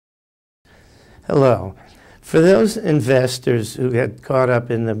Hello. For those investors who get caught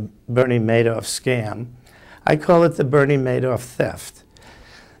up in the Bernie Madoff scam, I call it the Bernie Madoff theft.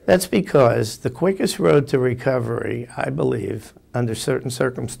 That's because the quickest road to recovery, I believe, under certain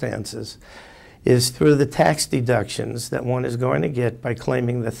circumstances, is through the tax deductions that one is going to get by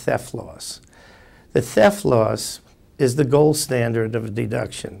claiming the theft loss. The theft loss is the gold standard of a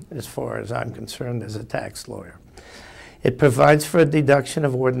deduction, as far as I'm concerned as a tax lawyer. It provides for a deduction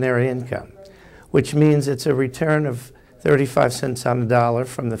of ordinary income, which means it's a return of 35 cents on the dollar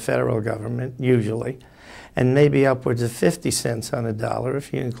from the federal government, usually, and maybe upwards of 50 cents on the dollar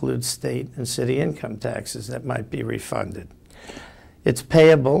if you include state and city income taxes that might be refunded. It's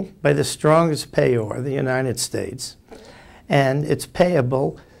payable by the strongest payor, the United States, and it's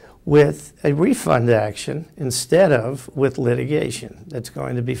payable with a refund action instead of with litigation that's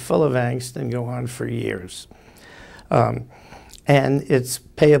going to be full of angst and go on for years. And it's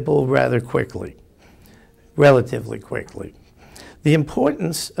payable rather quickly, relatively quickly. The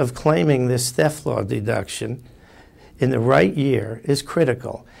importance of claiming this theft law deduction in the right year is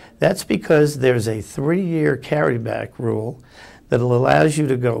critical. That's because there's a 3-year carryback rule that allows you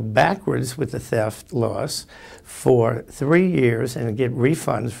to go backwards with the theft loss for 3 years and get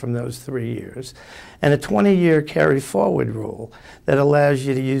refunds from those 3 years, and a 20-year carry forward rule that allows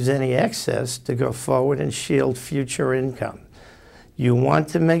you to use any excess to go forward and shield future income. You want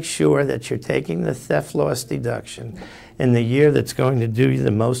to make sure that you're taking the theft loss deduction in the year that's going to do you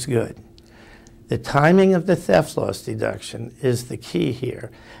the most good. The timing of the theft loss deduction is the key here,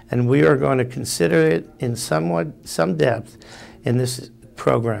 and we are going to consider it in some depth in this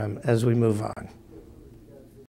program as we move on.